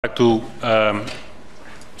I'd like to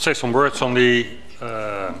say some words on the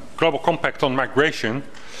Global Compact on Migration.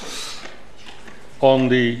 On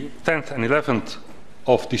the 10th and 11th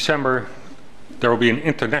of December, there will be an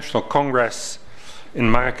international congress in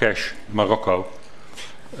Marrakesh, Morocco,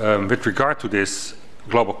 with regard to this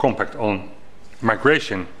Global Compact on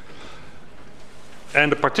Migration.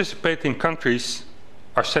 And the participating countries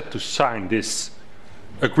are set to sign this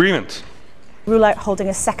agreement. Rule out holding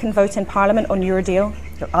a second vote in Parliament on your deal?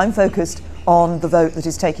 I'm focused on the vote that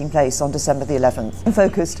is taking place on December the 11th. I'm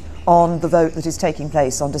focused on the vote that is taking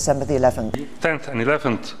place on December the 11th. 10th and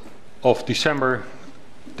 11th of December,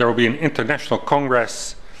 there will be an international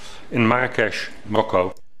congress in Marrakesh,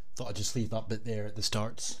 Morocco. Thought I'd just leave that bit there at the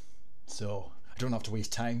start, so I don't have to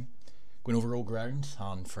waste time going over old ground.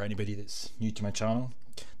 And for anybody that's new to my channel,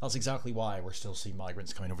 that's exactly why we're still seeing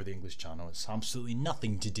migrants coming over the English Channel. It's absolutely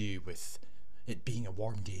nothing to do with it being a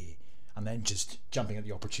warm day and then just jumping at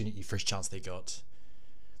the opportunity first chance they got.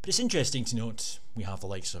 But it's interesting to note we have the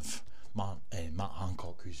likes of Matt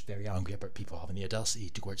Hancock, who's very angry about people having the audacity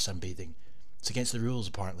to go out sunbathing. It's against the rules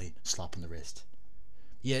apparently, slap on the wrist.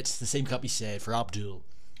 Yet the same can't be said for Abdul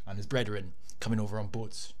and his brethren coming over on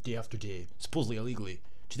boats day after day, supposedly illegally,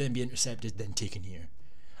 to then be intercepted, then taken here.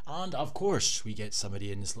 And of course we get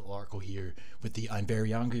somebody in this little article here with the I'm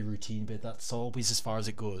very angry routine, but that's always as far as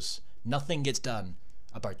it goes. Nothing gets done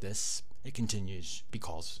about this. It continues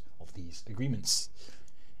because of these agreements.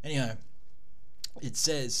 Anyhow, it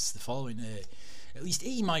says the following: at least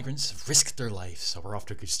 80 migrants have risked their lives, so we're off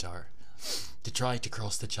to a good start, to try to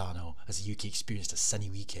cross the Channel as the UK experienced a sunny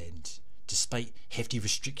weekend. Despite hefty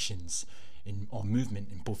restrictions on movement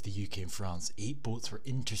in both the UK and France, 8 boats were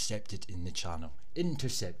intercepted in the Channel.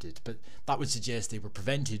 Intercepted, but that would suggest they were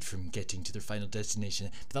prevented from getting to their final destination,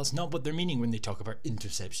 but that's not what they're meaning when they talk about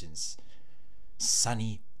interceptions.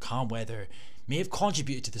 Sunny, calm weather may have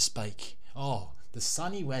contributed to the spike. Oh, the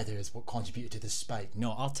sunny weather is what contributed to the spike.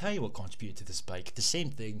 No, I'll tell you what contributed to the spike. The same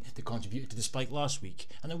thing that contributed to the spike last week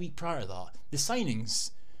and the week prior to that. The signings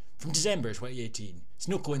from December 2018. It's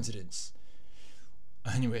no coincidence.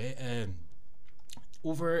 Anyway,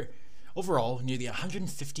 overall, nearly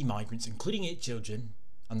 150 migrants, including 8 children,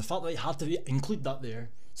 and the fact that they had to include that there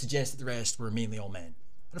suggests that the rest were mainly all men.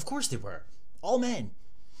 And of course they were. All men.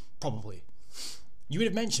 Probably. You would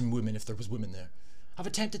have mentioned women if there was women there. Have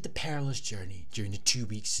attempted the perilous journey during the 2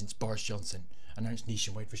 weeks since Boris Johnson announced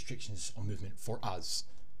nationwide restrictions on movement for us,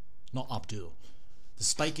 not Abdul. The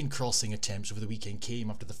spike in crossing attempts over the weekend came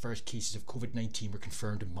after the first cases of COVID-19 were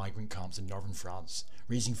confirmed in migrant camps in northern France,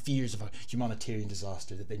 raising fears of a humanitarian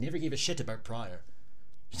disaster that they never gave a shit about prior.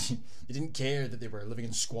 They didn't care that they were living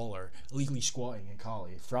in squalor, illegally squatting in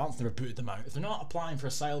Calais. France never booted them out. If they're not applying for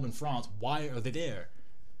asylum in France, why are they there?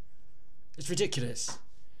 It's ridiculous.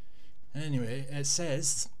 Anyway, it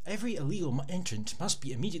says every illegal entrant must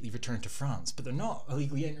be immediately returned to France, but they're not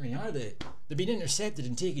illegally entering, are they? They're being intercepted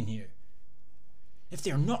and taken here. If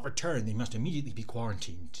they are not returned, they must immediately be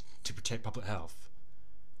quarantined to protect public health.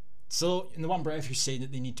 So, in the one breath, you're saying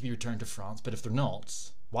that they need to be returned to France, but if they're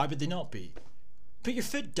not, why would they not be? Put your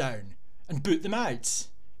foot down and boot them out.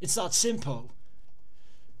 It's that simple.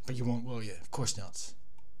 But you won't, will you? Of course not.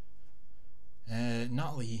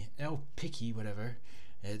 Natalie L. Pickey, whatever,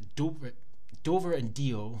 Dover and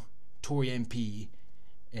Dio, Tory MP,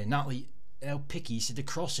 Natalie L. Pickey said the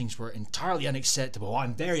crossings were entirely unacceptable.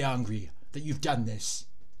 I'm very angry that you've done this.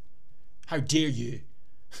 How dare you?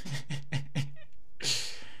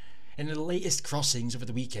 In the latest crossings over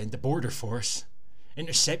the weekend, the border force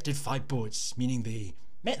intercepted 5 boats, meaning they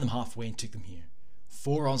met them halfway and took them here.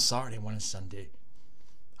 4 on Saturday and 1 on Sunday.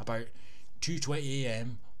 About 2:20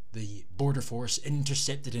 AM, the border force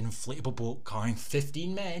intercepted an inflatable boat carrying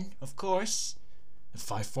 15 men, of course. At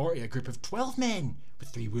 5:40, a group of 12 men with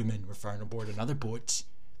 3 women were found on board another boat.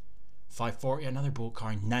 5:40, another boat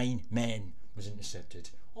carrying 9 men was intercepted.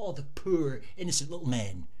 Oh, the poor, innocent little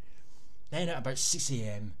men. Then at about 6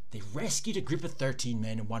 AM, they rescued a group of 13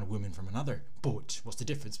 men and 1 woman from another boat. What's the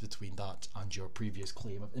difference between that and your previous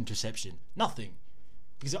claim of interception? Nothing.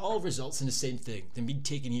 Because it all results in the same thing, them being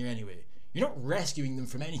taken here anyway. You're not rescuing them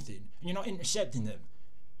from anything, and you're not intercepting them.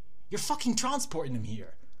 You're fucking transporting them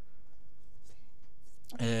here.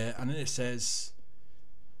 And then it says,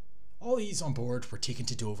 all these on board were taken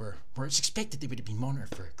to Dover, where it's expected they would have been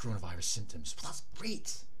monitored for coronavirus symptoms. Well, that's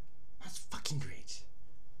great. That's fucking great.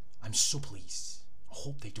 I'm so pleased. I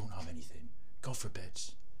hope they don't have anything. God forbid.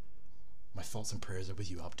 My thoughts and prayers are with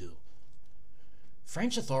you, Abdul.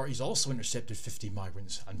 French authorities also intercepted 50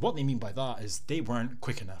 migrants, and what they mean by that is they weren't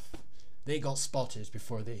quick enough. They got spotted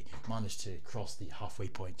before they managed to cross the halfway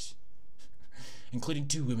point. including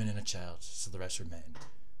 2 women and a child, so the rest are men.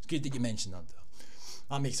 good that you mentioned that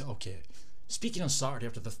though. That makes it okay. Speaking on Saturday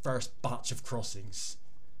after the first batch of crossings,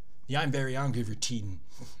 the I'm very angry routine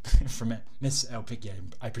from Miss Elpig,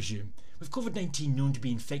 I presume. With COVID-19 known to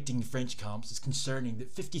be infecting the French camps, it's concerning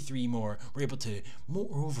that 53 more were able to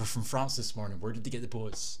motor over from France this morning. Where did they get the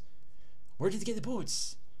boats? Where did they get the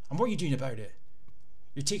boats? And what are you doing about it?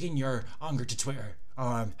 You're taking your anger to Twitter.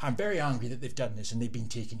 I'm very angry that they've done this and they've been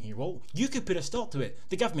taken here. Well, you could put a stop to it.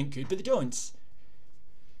 The government could, but they don't.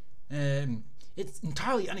 It's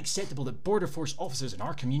entirely unacceptable that border force officers in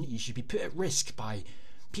our community should be put at risk by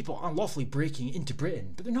people unlawfully breaking into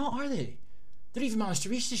Britain. But they're not, are they? They don't even manage to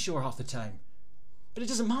reach the shore half the time. But it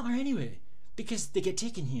doesn't matter anyway, because they get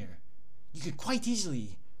taken here. You could quite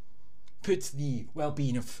easily put the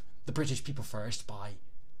well-being of the British people first by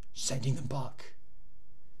sending them back.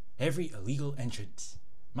 Every illegal entrant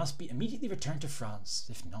must be immediately returned to France.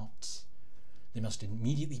 If not, they must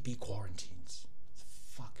immediately be quarantined.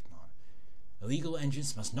 Fuck, man. Illegal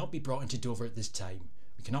entrants must not be brought into Dover at this time.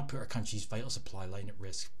 We cannot put our country's vital supply line at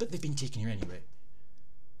risk. But they've been taken here anyway.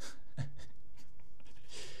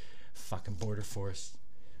 Fucking border force.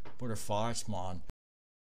 Border force, man.